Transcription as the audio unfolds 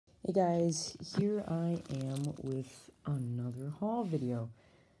Hey guys, here I am with another haul video.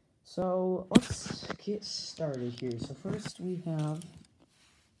 So let's get started here. So first we have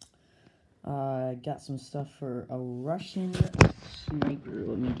got some stuff for a Russian sniper.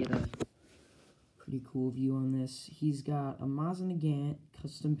 Let me get a pretty cool view on this. He's got a Mazen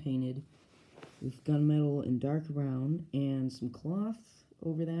custom painted with gunmetal and dark brown and some cloth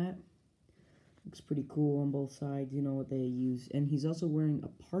over that. Looks pretty cool on both sides, you know what they use. And he's also wearing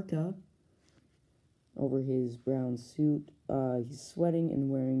a parka over his brown suit. He's sweating and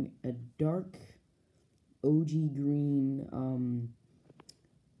wearing a dark OG green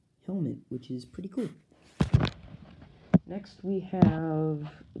helmet, which is pretty cool. Next we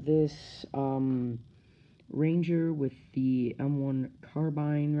have this Ranger with the M1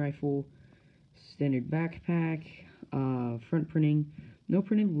 carbine rifle, standard backpack, front printing, no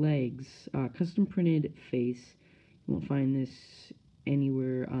printed legs, custom printed face. You won't find this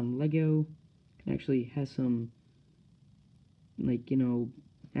anywhere on Lego. It actually has some, like, you know,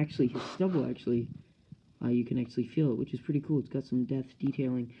 actually his stubble actually, you can actually feel it, which is pretty cool. It's got some depth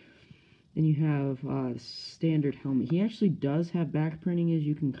detailing. Then you have standard helmet. He actually does have back printing, as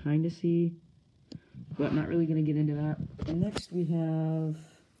you can kind of see, but not really going to get into that. And next we have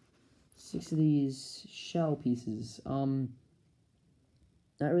 6 of these shell pieces.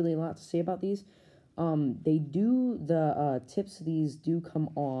 Not really a lot to say about these. They do, the tips of these do come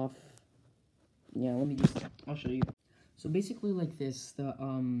off. Yeah, I'll show you. So basically like this,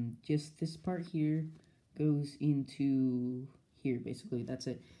 just this part here goes into here, basically, that's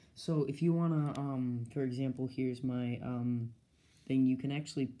it. So if you wanna, for example, here's my, thing, you can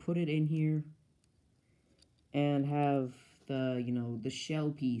actually put it in here and have the, you know, the shell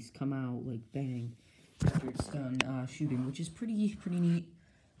piece come out, like, bang, after it's done, shooting, which is pretty neat.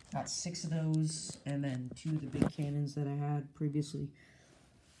 Got 6 of those, and then 2 of the big cannons that I had previously.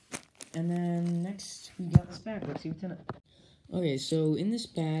 And then next, we got this bag. Let's see what's in it. Okay, so in this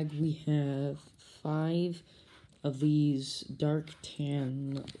bag, we have 5 of these dark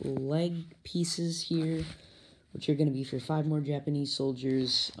tan leg pieces here, which are going to be for 5 more Japanese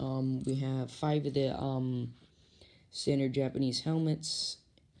soldiers. We have 5 of the standard Japanese helmets,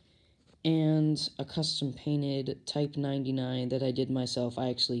 and a custom painted Type 99 that I did myself. I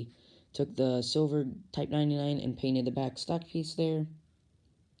actually took the silver Type 99 and painted the back stock piece there.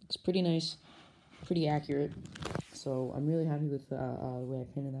 Looks pretty nice, pretty accurate, so I'm really happy with the way I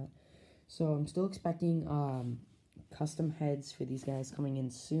painted that. So I'm still expecting custom heads for these guys coming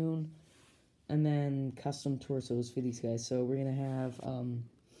in soon, and then custom torsos for these guys. So we're gonna have, and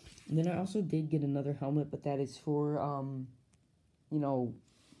then I also did get another helmet, but that is for, you know,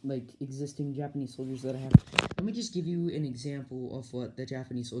 like, existing Japanese soldiers that I have. Let me just give you an example of what the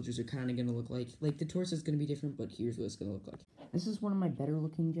Japanese soldiers are kind of going to look like. Like, the torso is going to be different, but here's what it's going to look like. This is one of my better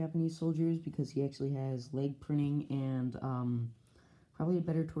looking Japanese soldiers because he actually has leg printing and probably a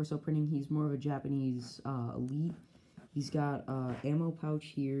better torso printing. He's more of a Japanese elite. He's got ammo pouch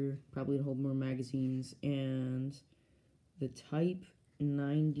here, probably to hold more magazines, and the Type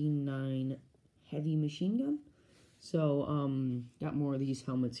 99 heavy machine gun. So, got more of these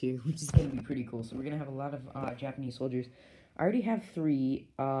helmets here, which is going to be pretty cool. So we're going to have a lot of Japanese soldiers. I already have 3,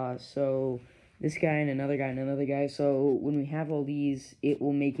 so this guy and another guy and another guy. So when we have all these, it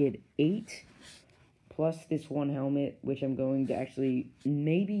will make it 8, plus this one helmet, which I'm going to actually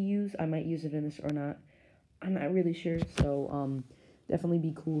maybe use. I might use it in this or not. I'm not really sure. So, definitely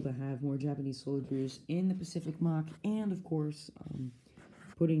be cool to have more Japanese soldiers in the Pacific Mock, and of course,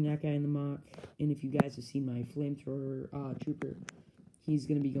 putting that guy in the mock. And if you guys have seen my flamethrower trooper, he's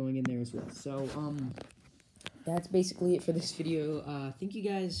going to be going in there as well. So, that's basically it for this video. Thank you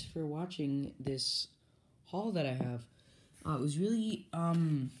guys for watching this haul that I have. It was really,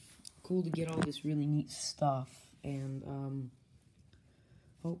 cool to get all this really neat stuff, and,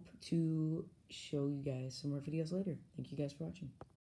 hope to show you guys some more videos later. Thank you guys for watching.